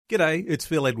G'day, it's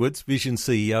Phil Edwards, Vision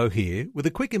CEO here, with a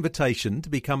quick invitation to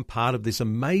become part of this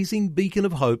amazing beacon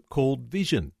of hope called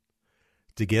Vision.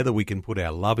 Together we can put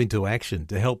our love into action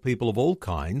to help people of all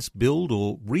kinds build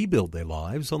or rebuild their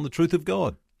lives on the truth of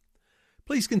God.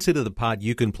 Please consider the part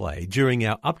you can play during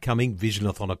our upcoming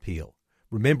Visionathon appeal,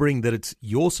 remembering that it's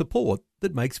your support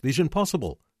that makes Vision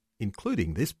possible,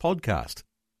 including this podcast.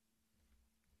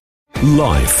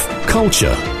 Life,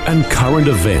 culture, and current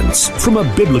events from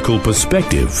a biblical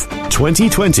perspective.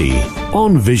 2020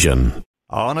 on Vision.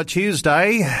 On a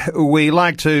Tuesday, we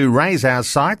like to raise our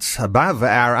sights above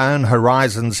our own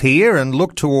horizons here and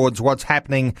look towards what's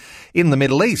happening in the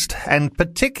Middle East, and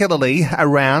particularly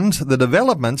around the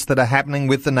developments that are happening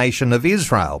with the nation of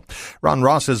Israel. Ron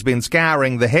Ross has been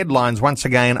scouring the headlines once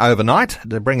again overnight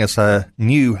to bring us a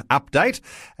new update,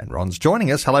 and Ron's joining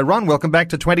us. Hello, Ron. Welcome back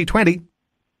to 2020.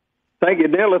 Thank you,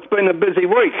 Neil. It's been a busy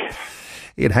week.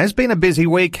 It has been a busy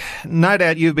week. No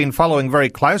doubt you've been following very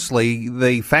closely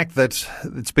the fact that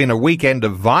it's been a weekend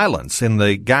of violence in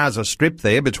the Gaza Strip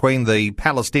there between the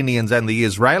Palestinians and the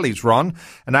Israelis, Ron.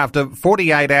 And after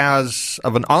 48 hours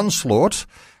of an onslaught,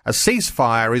 a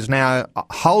ceasefire is now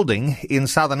holding in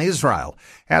southern Israel.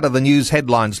 How do the news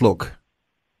headlines look?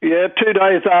 Yeah, 2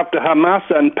 days after Hamas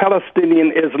and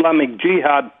Palestinian Islamic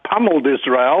Jihad pummeled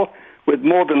Israel with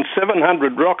more than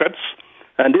 700 rockets,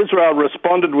 and Israel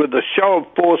responded with a show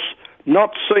of force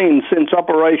not seen since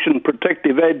Operation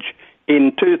Protective Edge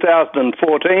in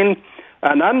 2014,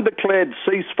 an undeclared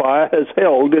ceasefire has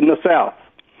held in the south.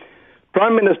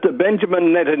 Prime Minister Benjamin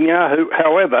Netanyahu,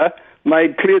 however,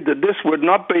 made clear that this would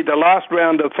not be the last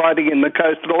round of fighting in the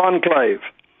coastal enclave.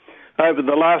 Over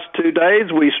the last 2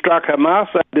 days, we struck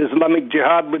Hamas and Islamic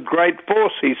Jihad with great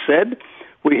force, he said.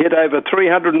 We hit over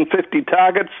 350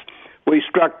 targets. We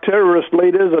struck terrorist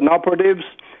leaders and operatives,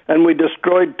 and we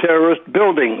destroyed terrorist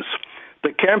buildings.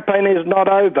 The campaign is not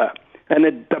over, and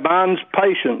it demands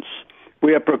patience.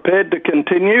 We are prepared to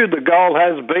continue. The goal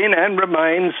has been and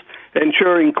remains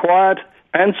ensuring quiet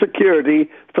and security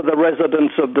for the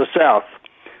residents of the South.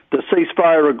 The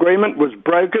ceasefire agreement was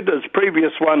brokered, as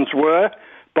previous ones were,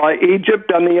 by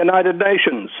Egypt and the United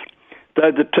Nations.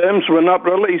 Though the terms were not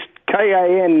released,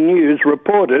 KAN News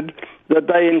reported that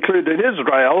they included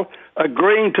Israel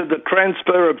agreeing to the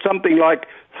transfer of something like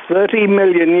 $30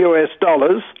 million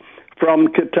from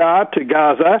Qatar to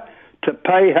Gaza to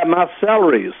pay Hamas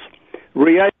salaries,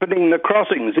 reopening the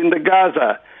crossings into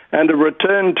Gaza, and a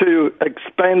return to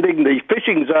expanding the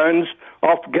fishing zones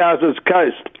off Gaza's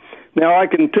coast. Now, I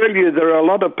can tell you there are a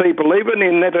lot of people, even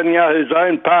in Netanyahu's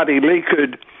own party,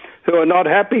 Likud, who are not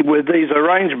happy with these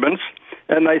arrangements,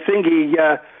 and they think he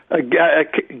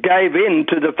gave in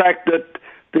to the fact that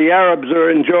the Arabs are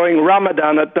enjoying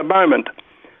Ramadan at the moment.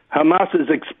 Hamas is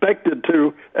expected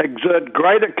to exert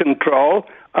greater control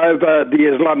over the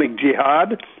Islamic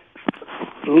Jihad,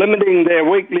 limiting their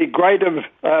weekly Greater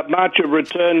March of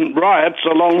Return riots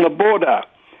along the border.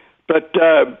 But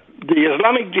the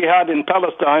Islamic Jihad in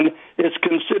Palestine is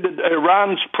considered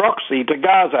Iran's proxy to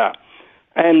Gaza.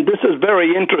 And this is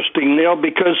very interesting, Neil,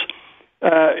 because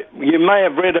you may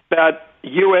have read about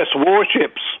U.S.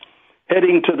 warships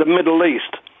heading to the Middle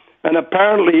East. And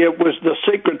apparently it was the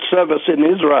Secret Service in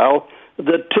Israel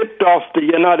that tipped off the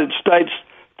United States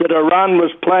that Iran was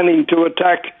planning to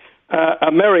attack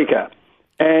America.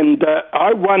 And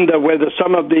I wonder whether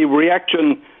some of the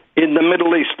reaction in the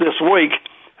Middle East this week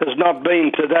has not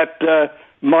been to that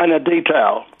minor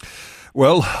detail.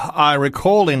 Well, I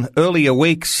recall in earlier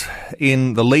weeks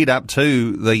in the lead up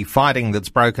to the fighting that's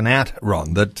broken out,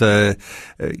 Ron, that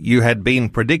you had been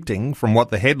predicting from what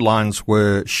the headlines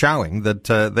were showing that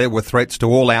there were threats to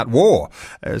all-out war.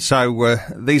 So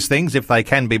these things, if they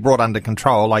can be brought under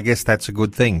control, I guess that's a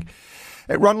good thing.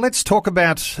 Ron, let's talk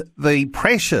about the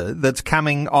pressure that's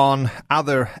coming on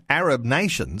other Arab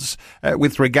nations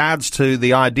with regards to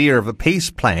the idea of a peace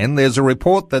plan. There's a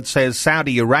report that says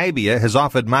Saudi Arabia has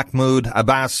offered Mahmoud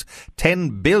Abbas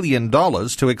 $10 billion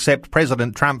to accept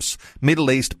President Trump's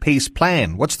Middle East peace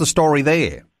plan. What's the story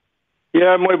there?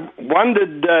 Yeah, and we've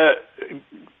wondered,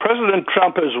 President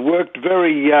Trump has worked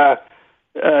very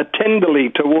tenderly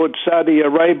towards Saudi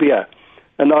Arabia.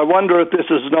 And I wonder if this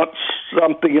is not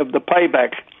something of the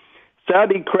payback.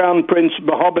 Saudi Crown Prince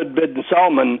Mohammed bin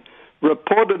Salman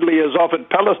reportedly has offered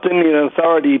Palestinian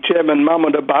Authority Chairman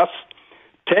Mahmoud Abbas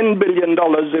 $10 billion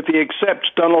if he accepts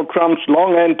Donald Trump's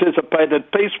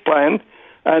long-anticipated peace plan,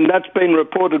 and that's been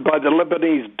reported by the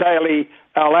Lebanese daily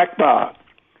Al-Akhbar.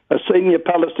 A senior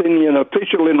Palestinian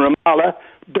official in Ramallah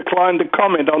declined to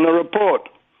comment on the report.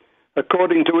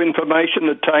 According to information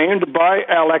obtained by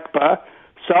Al-Akhbar,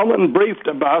 Salman briefed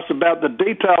Abbas about the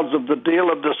details of the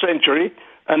deal of the century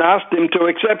and asked him to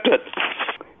accept it.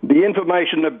 The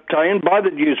information obtained by the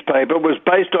newspaper was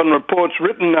based on reports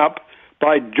written up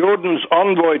by Jordan's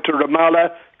envoy to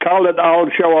Ramallah, Khalid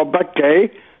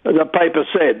al-Shawabake, the paper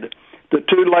said. The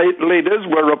two leaders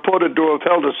were reported to have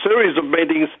held a series of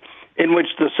meetings in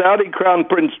which the Saudi Crown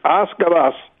Prince asked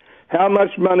Abbas, how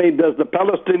much money does the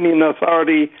Palestinian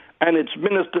Authority and its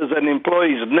ministers and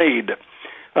employees need?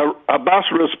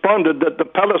 Abbas responded that the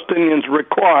Palestinians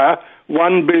require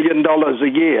 $1 billion a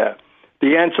year.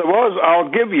 The answer was, I'll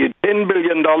give you $10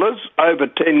 billion over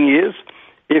 10 years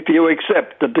if you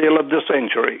accept the deal of the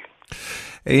century.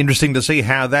 Interesting to see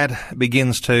how that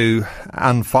begins to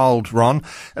unfold, Ron.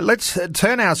 Let's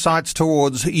turn our sights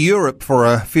towards Europe for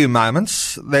a few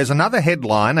moments. There's another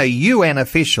headline. A UN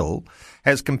official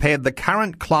has compared the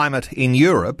current climate in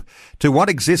Europe to what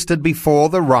existed before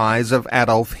the rise of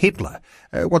Adolf Hitler.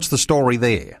 What's the story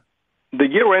there? The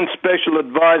UN Special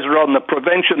Advisor on the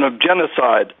Prevention of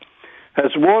Genocide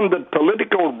has warned that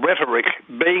political rhetoric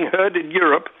being heard in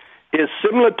Europe is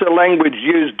similar to language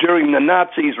used during the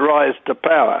Nazis' rise to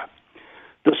power.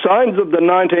 The signs of the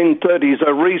 1930s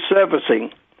are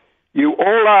resurfacing. You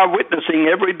all are witnessing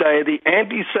every day the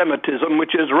anti-Semitism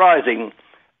which is rising.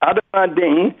 Adama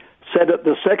Ding said at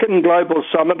the Second Global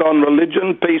Summit on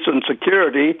Religion, Peace and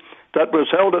Security that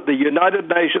was held at the United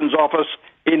Nations office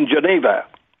in Geneva.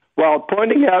 While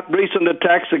pointing out recent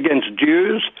attacks against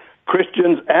Jews,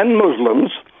 Christians and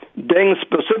Muslims, Deng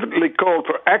specifically called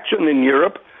for action in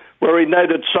Europe, where he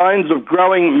noted signs of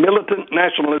growing militant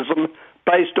nationalism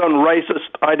based on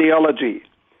racist ideology.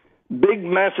 Big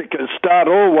massacres start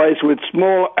always with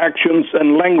small actions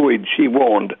and language, he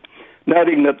warned,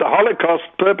 noting that the Holocaust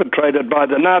perpetrated by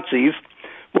the Nazis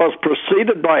was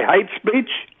preceded by hate speech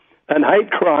and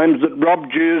hate crimes that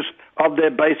robbed Jews of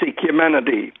their basic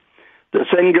humanity. The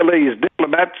Senegalese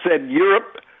diplomat said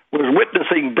Europe was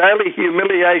witnessing daily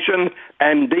humiliation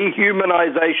and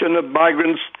dehumanization of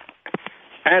migrants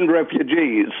and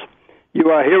refugees.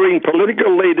 You are hearing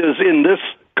political leaders in this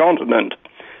continent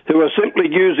who are simply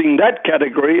using that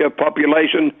category of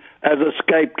population as a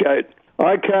scapegoat.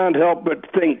 I can't help but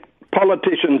think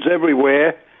politicians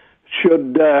everywhere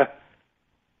should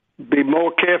be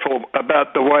more careful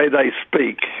about the way they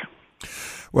speak.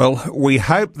 Well, we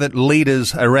hope that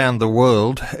leaders around the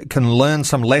world can learn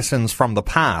some lessons from the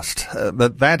past,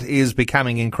 but that is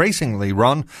becoming increasingly,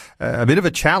 Ron, a bit of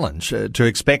a challenge to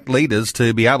expect leaders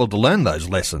to be able to learn those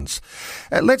lessons.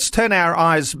 Let's turn our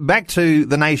eyes back to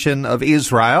the nation of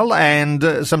Israel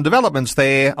and some developments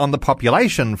there on the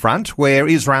population front, where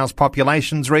Israel's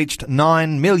population's reached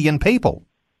 9 million people.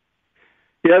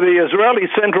 Yeah, the Israeli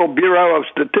Central Bureau of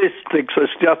Statistics has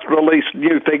just released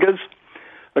new figures.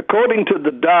 According to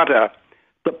the data,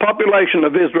 the population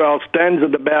of Israel stands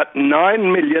at about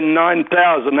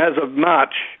 9,009,000 as of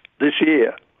March this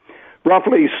year.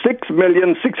 Roughly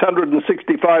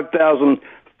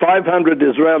 6,665,500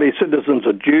 Israeli citizens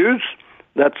are Jews.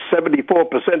 That's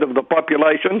 74% of the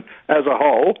population as a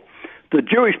whole. The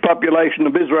Jewish population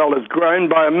of Israel has grown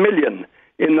by 1 million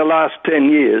in the last 10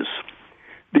 years.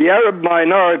 The Arab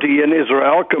minority in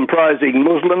Israel, comprising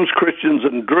Muslims, Christians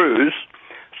and Druze,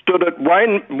 stood at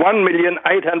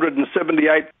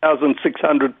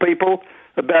 1,878,600 people,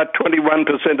 about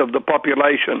 21% of the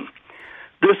population.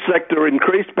 This sector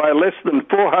increased by less than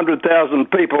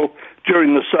 400,000 people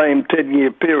during the same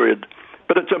 10-year period.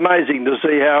 But it's amazing to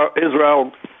see how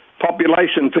Israel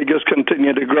population figures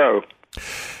continue to grow.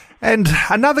 And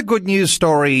another good news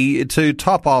story to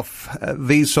top off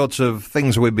these sorts of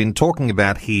things we've been talking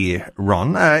about here,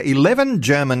 Ron. 11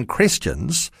 German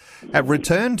Christians have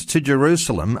returned to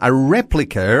Jerusalem a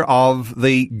replica of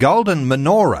the Golden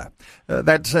Menorah,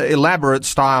 that elaborate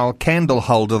style candle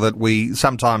holder that we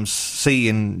sometimes see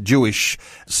in Jewish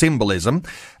symbolism,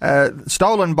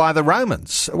 stolen by the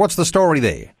Romans. What's the story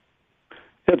there?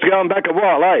 It's going back a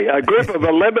while, eh? A group of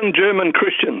 11 German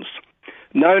Christians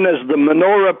known as the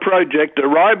Menorah Project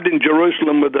arrived in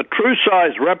Jerusalem with a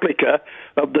true-size replica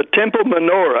of the Temple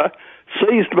Menorah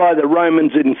seized by the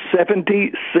Romans in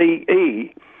 70 CE,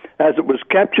 as it was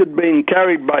captured being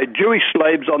carried by Jewish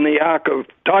slaves on the Ark of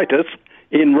Titus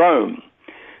in Rome.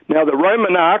 Now, the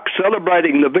Roman Ark,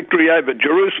 celebrating the victory over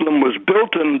Jerusalem, was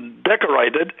built and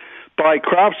decorated by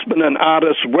craftsmen and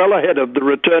artists well ahead of the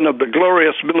return of the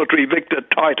glorious military victor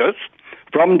Titus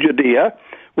from Judea,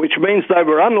 which means they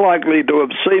were unlikely to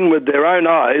have seen with their own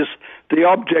eyes the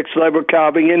objects they were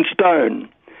carving in stone.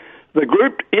 The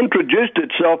group introduced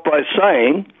itself by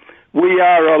saying, "We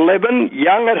are 11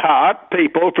 young at heart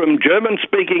people from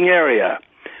German-speaking area.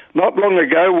 Not long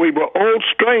ago we were all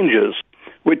strangers,"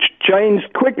 which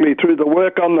changed quickly through the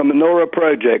work on the Menorah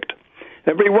Project.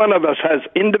 Every one of us has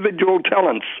individual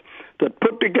talents that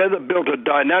put together built a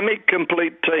dynamic,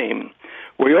 complete team.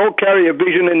 We all carry a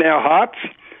vision in our hearts.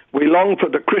 We long for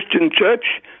the Christian church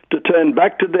to turn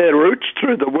back to their roots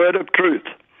through the word of truth.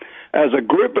 As a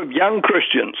group of young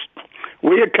Christians,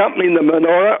 we accompany the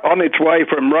menorah on its way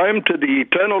from Rome to the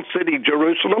eternal city,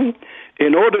 Jerusalem,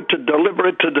 in order to deliver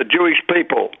it to the Jewish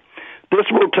people.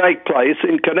 This will take place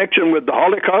in connection with the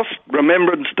Holocaust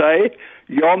Remembrance Day,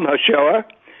 Yom HaShoah,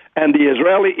 and the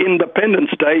Israeli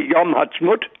Independence Day, Yom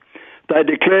Ha'atzmaut. They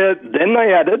declared, then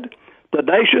they added, the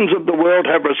nations of the world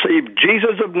have received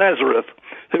Jesus of Nazareth,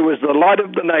 who is the light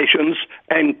of the nations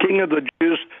and King of the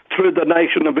Jews through the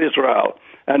nation of Israel.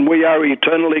 And we are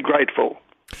eternally grateful.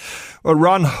 Well,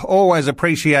 Ron, always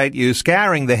appreciate you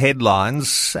scouring the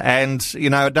headlines, and,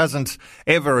 it doesn't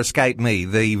ever escape me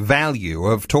the value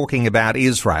of talking about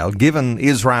Israel, given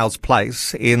Israel's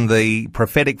place in the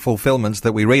prophetic fulfillments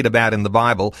that we read about in the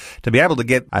Bible, to be able to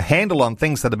get a handle on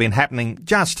things that have been happening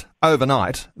just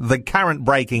overnight. The current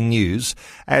breaking news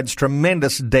adds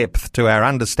tremendous depth to our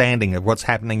understanding of what's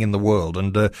happening in the world,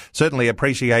 and certainly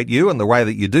appreciate you and the way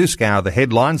that you do scour the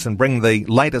headlines and bring the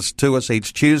latest to us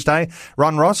each Tuesday.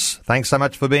 Ron Ross, thanks so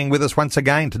much for being with us once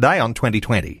again today on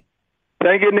 2020.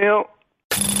 Thank you, Neil.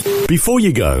 Before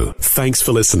you go, thanks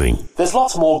for listening. There's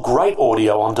lots more great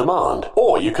audio on demand,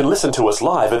 or you can listen to us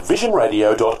live at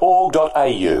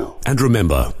visionradio.org.au. And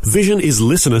remember, Vision is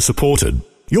listener supported.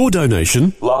 Your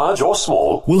donation, large or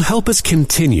small, will help us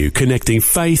continue connecting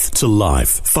faith to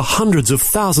life for hundreds of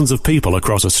thousands of people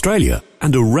across Australia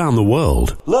and around the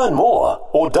world. Learn more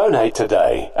or donate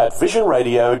today at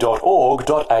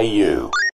visionradio.org.au.